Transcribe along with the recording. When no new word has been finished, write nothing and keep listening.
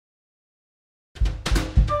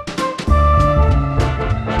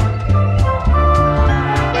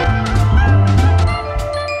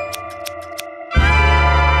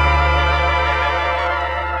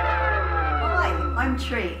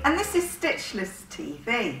Stitchless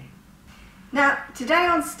TV. Now today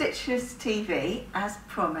on Stitchless TV, as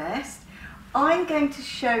promised, I'm going to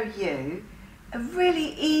show you a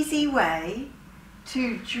really easy way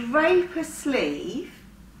to drape a sleeve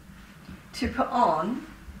to put on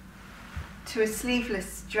to a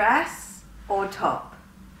sleeveless dress or top.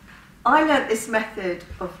 I learnt this method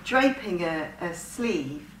of draping a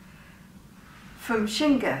sleeve from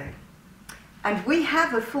Shingo, and we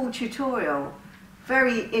have a full tutorial,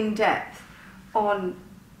 very in-depth, on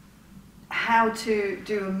how to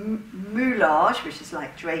do a moulage, which is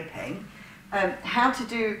like draping, how to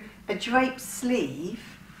do a drape sleeve,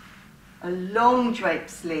 a long drape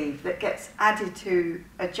sleeve that gets added to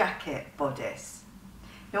a jacket bodice.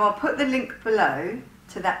 Now I'll put the link below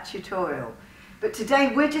to that tutorial, but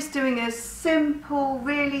today we're just doing a simple,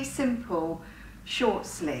 really simple short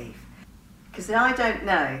sleeve, because I don't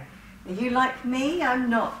know, are you like me? I'm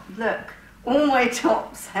not. Look, all my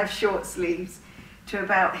tops have short sleeves to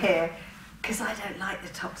about here, because I don't like the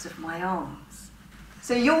tops of my arms.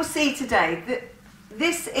 So you'll see today that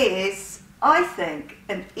this is, I think,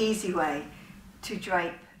 an easy way to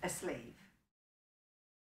drape a sleeve.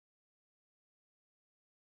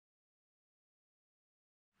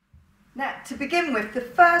 Now, to begin with, the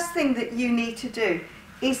first thing that you need to do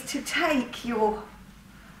is to take your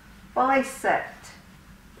bicep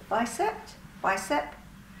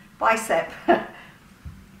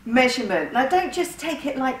measurement. Now don't just take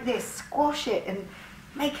it like this, squash it and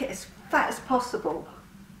make it as fat as possible.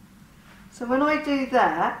 So when I do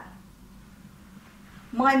that,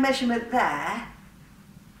 my measurement there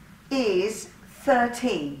is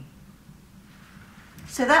 13.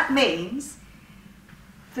 So that means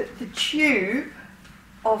that the tube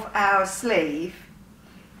of our sleeve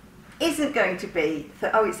isn't going to be,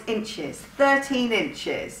 oh, it's inches, 13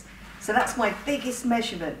 inches. So that's my biggest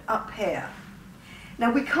measurement up here.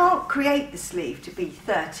 Now we can't create the sleeve to be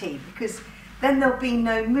 13 because then there'll be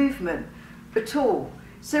no movement at all.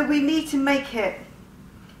 So we need to make it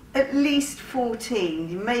at least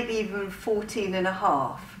 14, maybe even 14 and a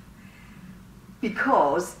half,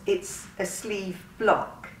 because it's a sleeve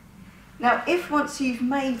block. Now if once you've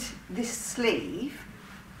made this sleeve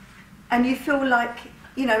and you feel like,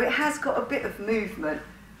 you know, it has got a bit of movement,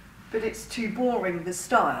 but it's too boring, the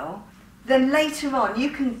style, then later on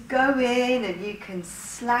you can go in and you can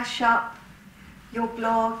slash up your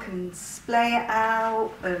block and splay it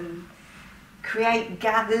out and create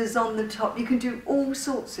gathers on the top. You can do all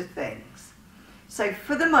sorts of things. So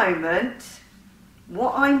for the moment,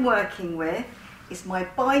 what I'm working with is my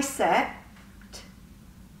bicep.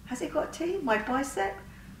 Has it got a T? My bicep?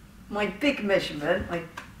 My big measurement, my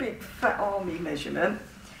big fat army measurement,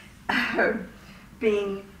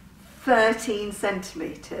 being 13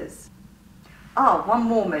 centimetres. Oh, one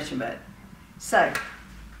more measurement. So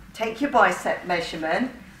take your bicep measurement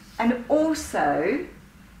and also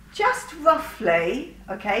just roughly,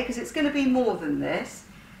 okay, because it's going to be more than this,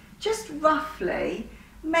 just roughly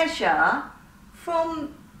measure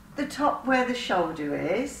from the top where the shoulder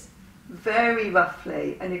is, very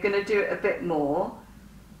roughly, and you're going to do it a bit more,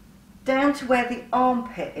 down to where the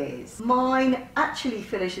armpit is. Mine actually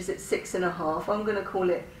finishes at 6.5. I'm going to call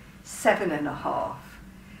it 7.5.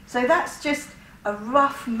 So that's just a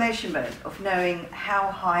rough measurement of knowing how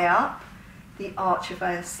high up the arch of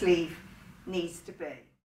our sleeve needs to be.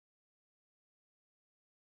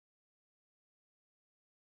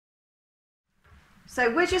 So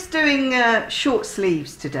we're just doing short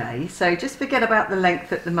sleeves today, so just forget about the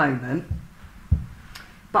length at the moment.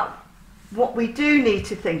 But what we do need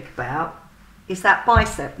to think about is that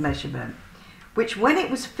bicep measurement, which when it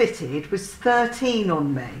was fitted was 13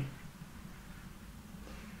 on me.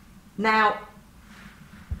 Now,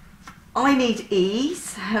 I need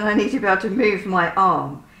ease and I need to be able to move my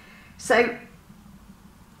arm. So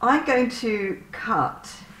I'm going to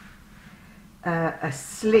cut a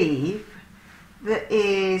sleeve that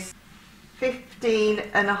is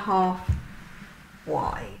 15.5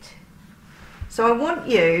 wide. So I want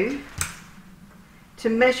you to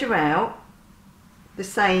measure out the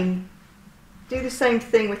same, do the same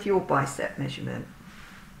thing with your bicep measurement.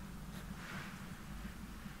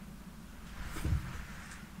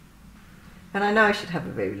 And I know I should have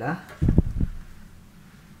a ruler,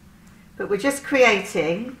 but we're just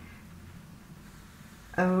creating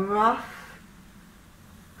a rough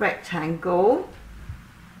rectangle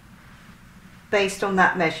based on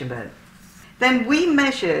that measurement. Then we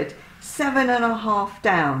measured 7.5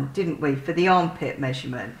 down, didn't we, for the armpit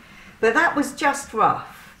measurement, but that was just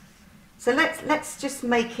rough. So let's just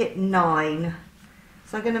make it 9.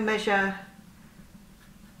 So I'm going to measure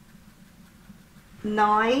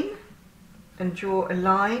 9 and draw a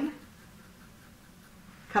line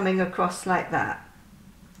coming across like that.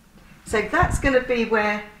 So that's going to be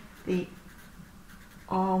where the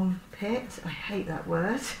armpit, I hate that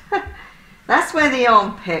word, that's where the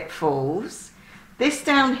armpit falls. This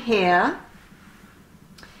down here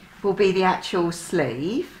will be the actual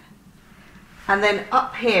sleeve, and then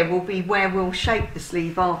up here will be where we'll shape the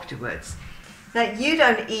sleeve afterwards. Now you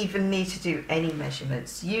don't even need to do any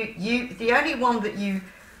measurements. The only one that you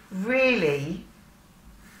really,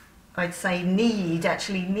 I'd say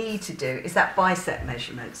actually need to do is that bicep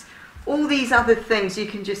measurements. All these other things you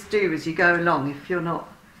can just do as you go along if you're not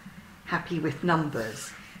happy with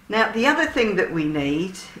numbers. Now the other thing that we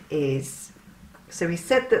need is, so we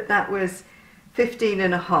said that that was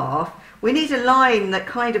 15.5. We need a line that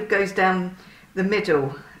kind of goes down the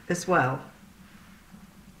middle as well.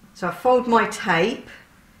 So I fold my tape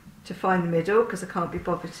to find the middle because I can't be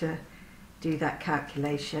bothered to do that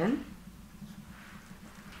calculation.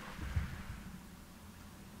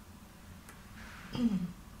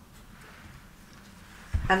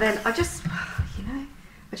 And then I just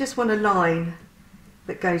want a line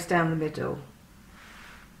that goes down the middle.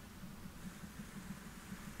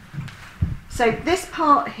 So this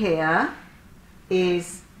part here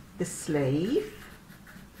is the sleeve.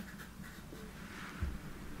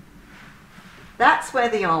 That's where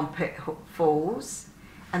the armpit falls,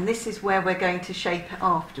 and this is where we're going to shape it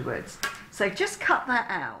afterwards. So just cut that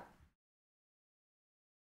out.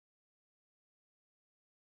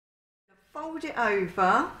 Fold it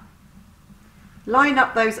over, line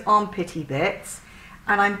up those armpity bits,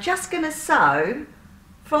 and I'm just going to sew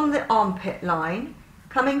from the armpit line,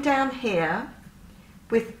 coming down here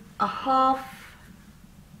with a half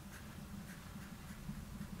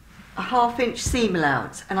inch seam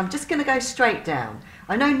allowance, and I'm just going to go straight down.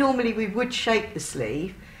 I know normally we would shape the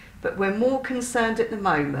sleeve, but we're more concerned at the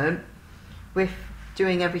moment with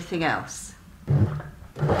doing everything else.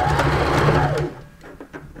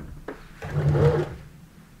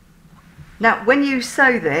 Now when you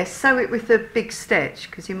sew this, sew it with a big stitch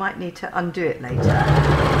because you might need to undo it later.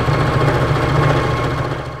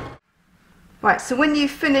 Right, so when you've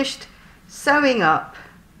finished sewing up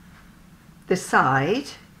the side,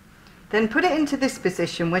 then put it into this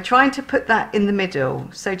position. We're trying to put that in the middle.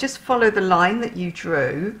 So just follow the line that you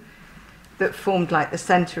drew that formed like the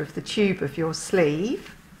centre of the tube of your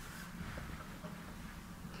sleeve.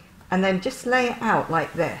 And then just lay it out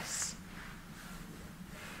like this.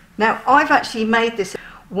 Now I've actually made this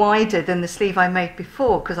wider than the sleeve I made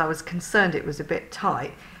before because I was concerned it was a bit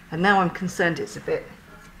tight, and now I'm concerned it's a bit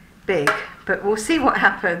big, but we'll see what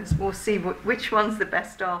happens. We'll see which one's the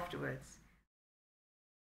best afterwards.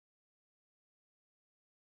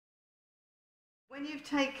 When you've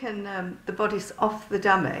taken the bodice off the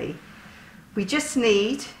dummy, we just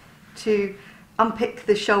need to unpick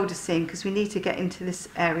the shoulder seam because we need to get into this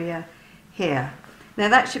area here. Now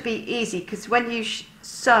that should be easy because when you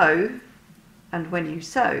sew, and when you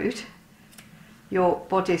sewed your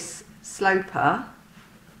bodice sloper,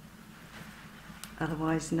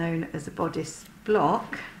 otherwise known as a bodice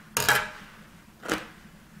block,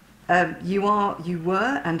 you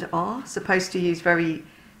were and are supposed to use very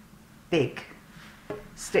big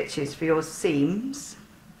stitches for your seams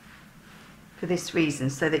for this reason,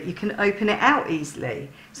 so that you can open it out easily.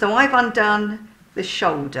 So I've undone the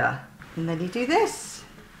shoulder, and then you do this.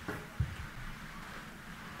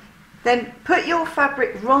 Then put your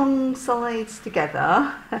fabric wrong sides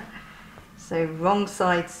together. So wrong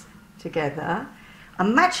sides together.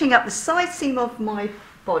 I'm matching up the side seam of my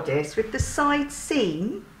bodice with the side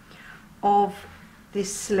seam of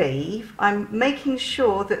this sleeve. I'm making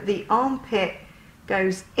sure that the armpit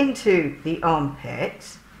goes into the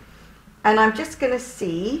armpit, and I'm just going to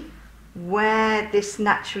see where this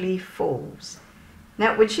naturally falls.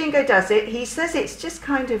 Now when Shingo does it, he says it's just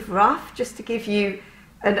kind of rough, just to give you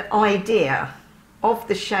an idea of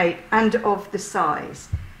the shape and of the size.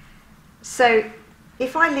 So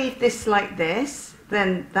if I leave this like this,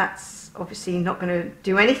 then that's obviously not going to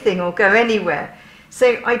do anything or go anywhere.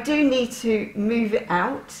 So I do need to move it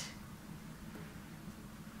out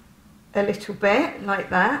a little bit like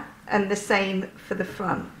that, and the same for the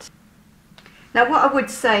front. Now what I would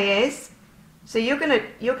say is, so you're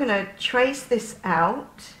gonna trace this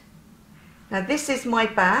out. Now this is my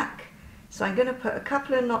back, so I'm going to put a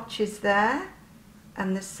couple of notches there,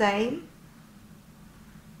 and the same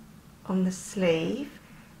on the sleeve,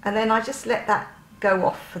 and then I just let that go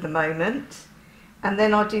off for the moment, and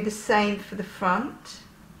then I'll do the same for the front.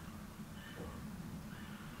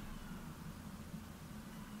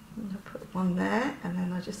 And I'll put one there, and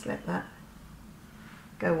then I just let that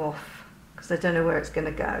go off because I don't know where it's going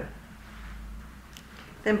to go.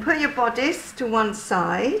 Then put your bodice to one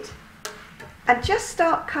side and just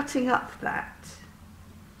start cutting up that.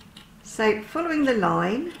 So following the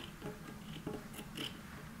line,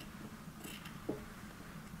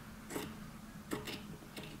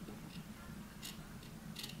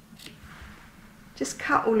 just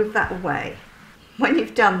cut all of that away. When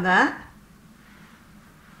you've done that,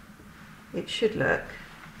 it should look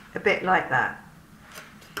a bit like that.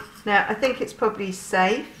 Now I think it's probably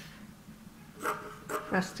safe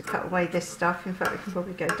for us to cut away this stuff. In fact, we can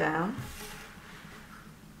probably go down.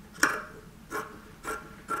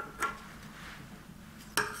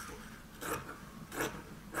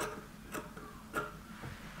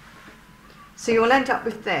 So you'll end up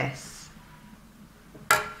with this.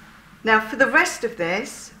 Now for the rest of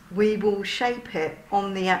this, we will shape it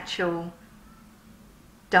on the actual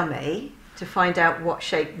dummy to find out what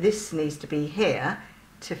shape this needs to be here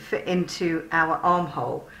to fit into our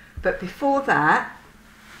armhole. But before that,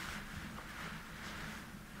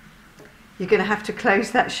 you're going to have to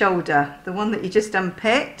close that shoulder. The one that you just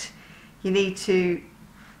unpicked, you need to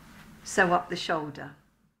sew up the shoulder.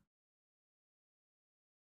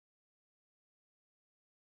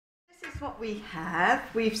 This is what we have.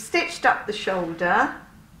 We've stitched up the shoulder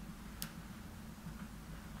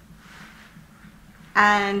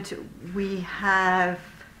and we have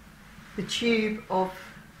the tube of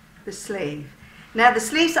the sleeve. Now the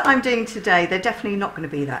sleeves that I'm doing today, they're definitely not going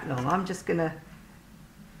to be that long. I'm just going to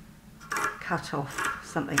cut off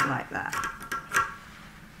something like that.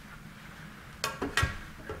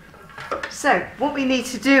 So what we need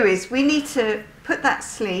to do is we need to put that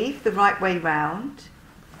sleeve the right way round.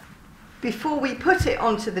 Before we put it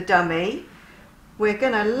onto the dummy, we're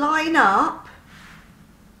going to line up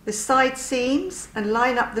the side seams and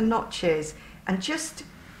line up the notches and just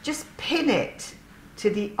pin it to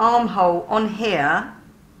the armhole on here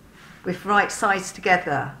with right sides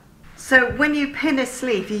together. So when you pin a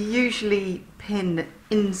sleeve, you usually pin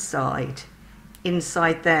inside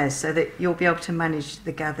there so that you'll be able to manage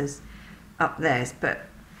the gathers up there. But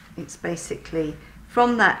it's basically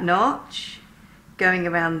from that notch going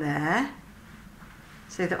around there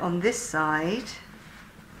so that on this side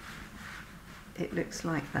it looks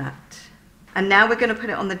like that. And now we're going to put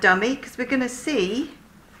it on the dummy because we're going to see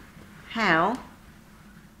how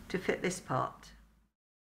to fit this part.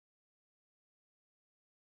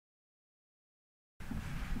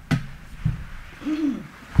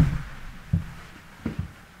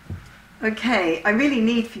 Okay, I really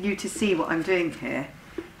need for you to see what I'm doing here.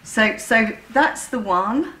 So that's the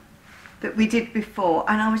one that we did before,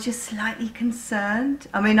 and I was just slightly concerned.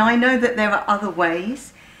 I mean, I know that there are other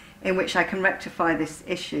ways in which I can rectify this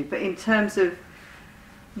issue, but in terms of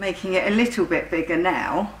making it a little bit bigger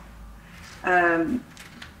now,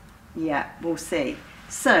 yeah, we'll see.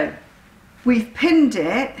 So we've pinned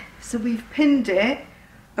it,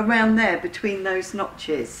 around there between those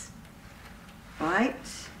notches, right?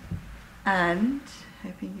 And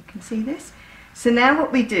hoping you can see this. So now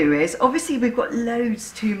what we do is, obviously we've got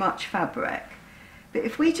loads too much fabric, but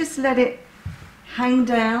if we just let it hang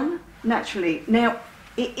down naturally. Now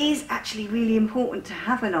it is actually really important to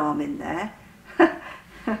have an arm in there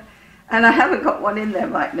and I haven't got one in there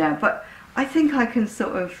right now, but I think I can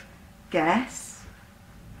sort of guess.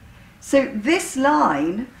 So this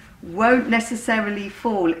line won't necessarily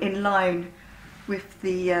fall in line with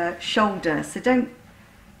the shoulder, so don't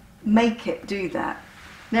make it do that.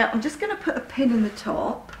 Now I'm just going to put a pin in the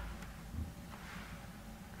top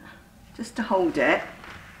just to hold it,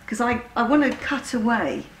 because I want to cut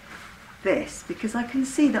away this because I can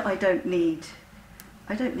see that I don't need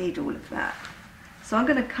all of that. So I'm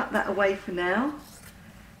going to cut that away for now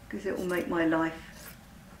because it will make my life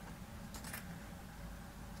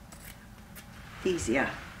easier.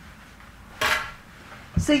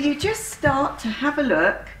 So you just start to have a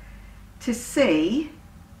look to see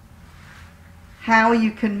how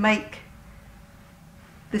you can make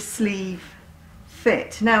the sleeve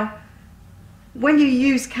fit. Now, when you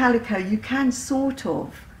use calico, you can sort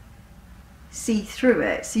of see through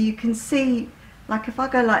it. So you can see, like if I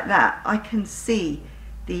go like that, I can see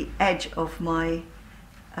the edge of my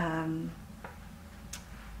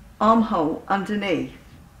armhole underneath.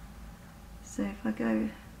 So if I go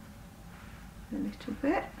a little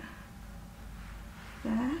bit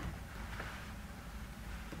there.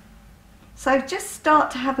 So just start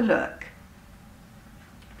to have a look.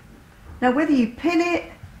 Now whether you pin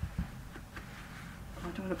it, I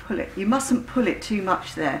don't want to pull it, you mustn't pull it too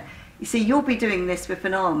much there. You see, you'll be doing this with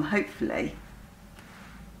an arm, hopefully.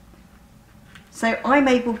 So I'm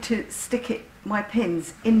able to stick my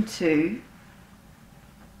pins into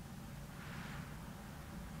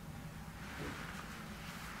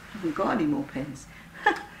haven't got any more pins,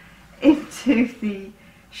 into the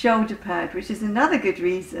shoulder pad, which is another good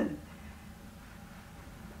reason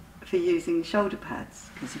for using shoulder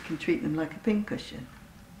pads, because you can treat them like a pin cushion.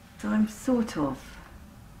 So I'm sort of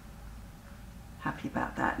happy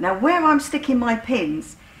about that. Now where I'm sticking my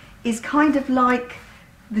pins is kind of like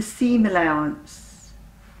the seam allowance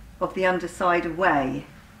of the underside away,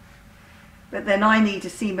 but then I need a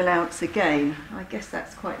seam allowance again. I guess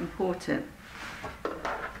that's quite important.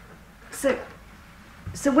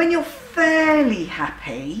 So when you're fairly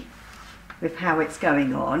happy with how it's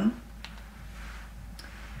going on,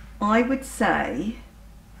 I would say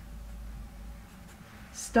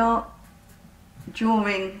start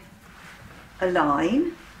drawing a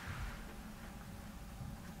line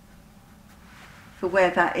for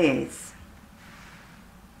where that is.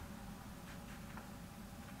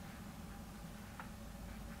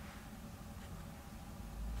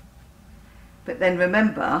 But then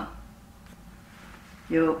remember,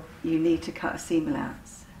 you need to cut a seam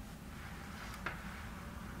allowance.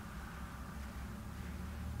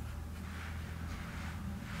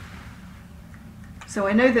 So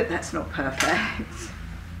I know that that's not perfect,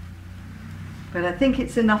 but I think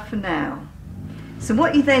it's enough for now. So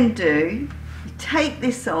what you then do, you take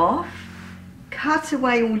this off, cut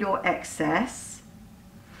away all your excess,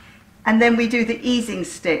 and then we do the easing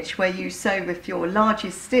stitch where you sew with your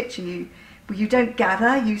largest stitch and you don't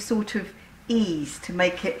gather, you sort of ease to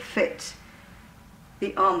make it fit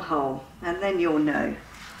the armhole, and then you'll know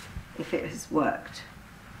if it has worked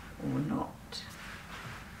or not.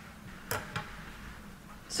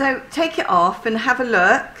 So take it off and have a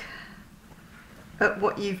look at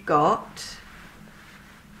what you've got.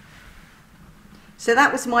 So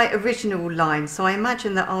that was my original line, so I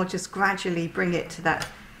imagine that I'll just gradually bring it to that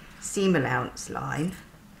seam allowance line.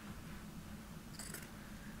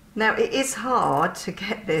 Now it is hard to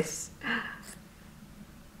get this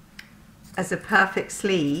as a perfect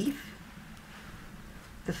sleeve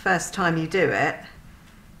the first time you do it,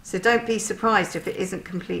 so don't be surprised if it isn't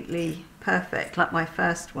completely perfect like my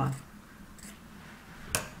first one.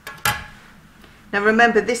 Now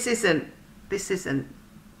remember, this isn't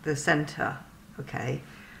the center, okay,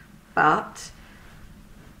 but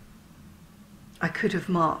I could have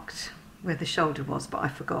marked where the shoulder was, but I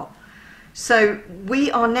forgot. So we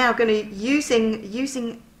are now going to,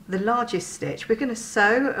 using the largest stitch, we're going to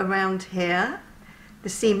sew around here, the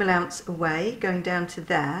seam allowance away, going down to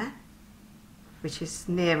there, which is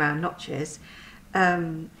near our notches,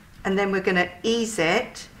 and then we're going to ease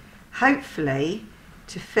it, hopefully,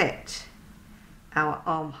 to fit our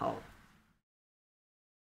armhole.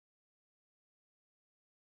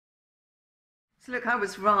 So look, I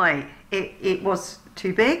was right, it was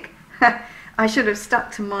too big. I should have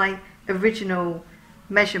stuck to my original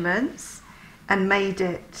measurements and made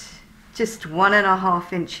it just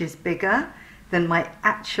 1.5 inches bigger than my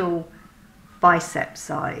actual bicep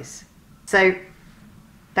size. So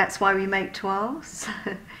that's why we make toiles,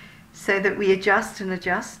 so that we adjust and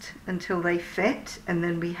adjust until they fit, and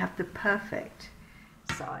then we have the perfect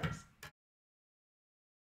size.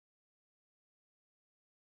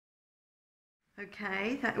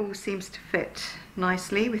 Okay, that all seems to fit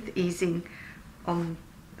nicely with easing on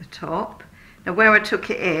the top. Now where I took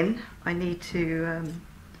it in, I need to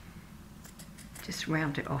just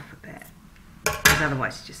round it off a bit, because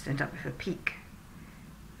otherwise you just end up with a peak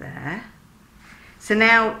there. So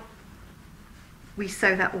now we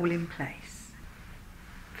sew that all in place.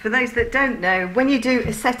 For those that don't know, when you do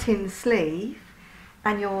a set-in sleeve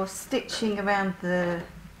and you're stitching around the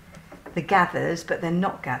gathers, but they're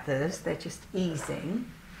not gathers, they're just easing,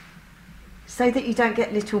 so that you don't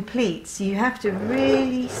get little pleats, you have to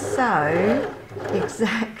really sew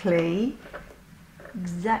exactly,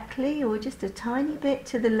 or just a tiny bit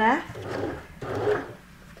to the left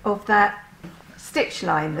of that stitch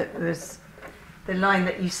line that was the line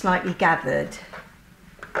that you slightly gathered,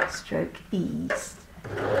 stroke eased.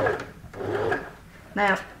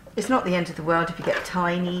 Now, it's not the end of the world if you get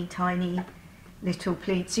tiny, tiny little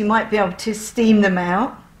pleats. You might be able to steam them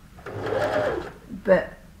out,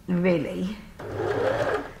 but really,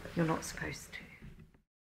 you're not supposed to.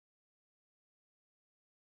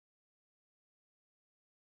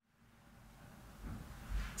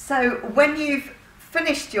 So when you've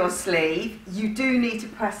finished your sleeve, you do need to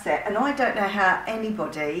press it, and I don't know how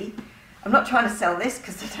anybody, I'm not trying to sell this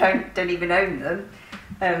because I don't even own them,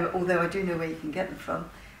 although I do know where you can get them from.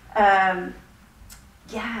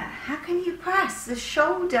 Yeah, how can you press the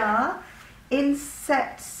shoulder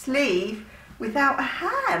inset sleeve without a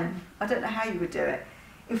hand? I don't know how you would do it.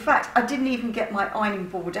 In fact, I didn't even get my ironing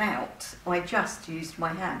board out. I just used my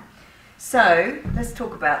hand. So let's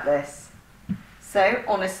talk about this. So,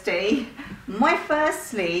 honesty, my first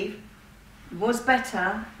sleeve was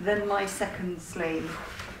better than my second sleeve.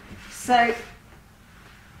 So,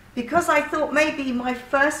 because I thought maybe my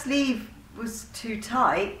first sleeve was too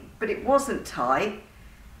tight, but it wasn't tight,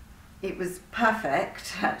 it was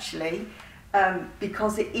perfect actually,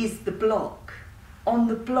 because it is the block. On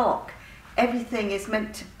the block, everything is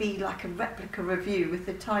meant to be like a replica review with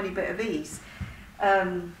a tiny bit of ease.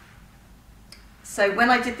 So when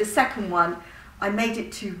I did the second one, I made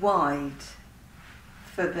it too wide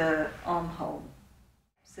for the armhole.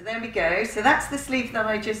 So there we go. So that's the sleeve that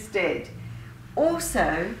I just did.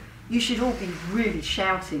 Also, you should all be really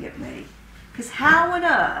shouting at me, because how on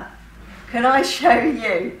earth can I show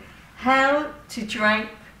you how to drape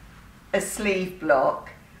a sleeve block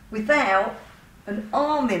without an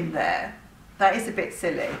arm in there? That is a bit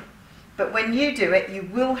silly. But when you do it, you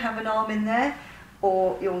will have an arm in there,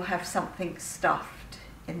 or you'll have something stuffed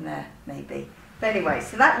in there, maybe. But anyway,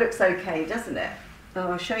 so that looks okay, doesn't it? So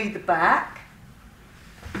I'll show you the back.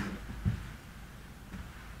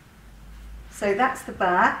 So that's the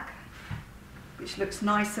back, which looks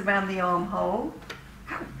nice around the armhole.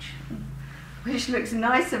 Ouch! Which looks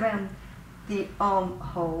nice around the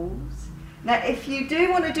armholes. Now, if you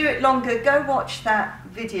do want to do it longer, go watch that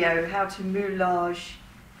video, how to moulage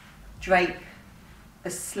drape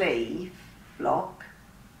a sleeve block,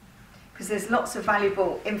 because there's lots of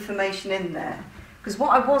valuable information in there. Because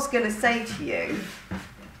what I was going to say to you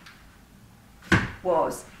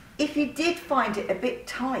was, if you did find it a bit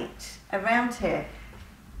tight around here,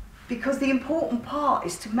 because the important part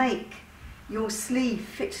is to make your sleeve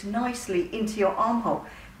fit nicely into your armhole.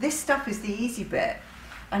 This stuff is the easy bit,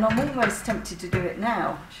 and I'm almost tempted to do it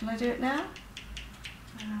now. Shall I do it now?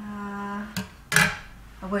 I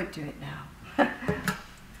won't do it now.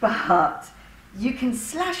 But you can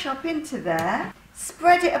slash up into there,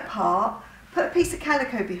 spread it apart, put a piece of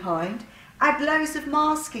calico behind, add loads of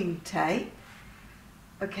masking tape.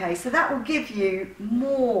 Okay, so that will give you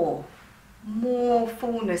more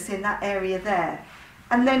fullness in that area there.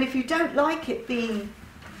 And then if you don't like it being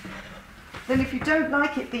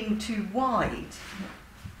too wide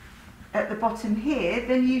at the bottom here,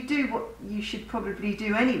 then you do what you should probably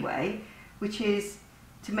do anyway, which is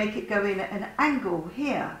to make it go in at an angle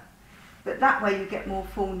here. But that way you get more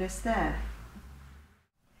fullness there.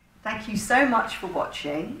 Thank you so much for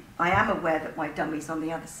watching. I am aware that my dummy's on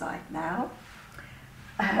the other side now.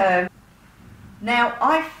 Now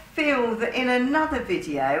I feel that in another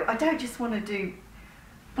video, I don't just want to do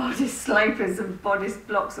bodice slopers and bodice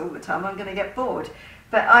blocks all the time, I'm going to get bored.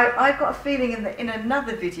 But I've got a feeling that in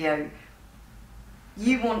another video,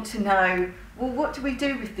 you want to know, well, what do we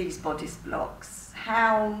do with these bodice blocks?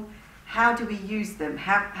 How do we use them?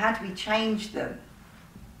 How do we change them?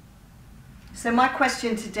 So my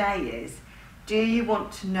question today is, do you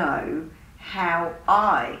want to know how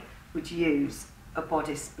I would use a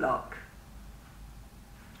bodice block?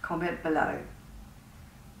 Comment below.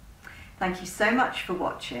 Thank you so much for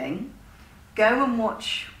watching. Go and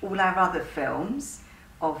watch all our other films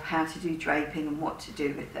of how to do draping and what to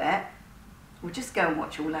do with it. Or just go and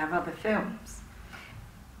watch all our other films.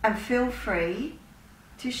 And feel free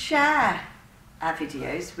to share our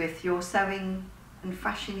videos with your sewing and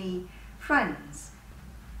fashiony friends.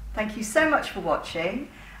 Thank you so much for watching,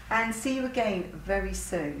 and see you again very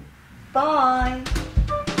soon. Bye!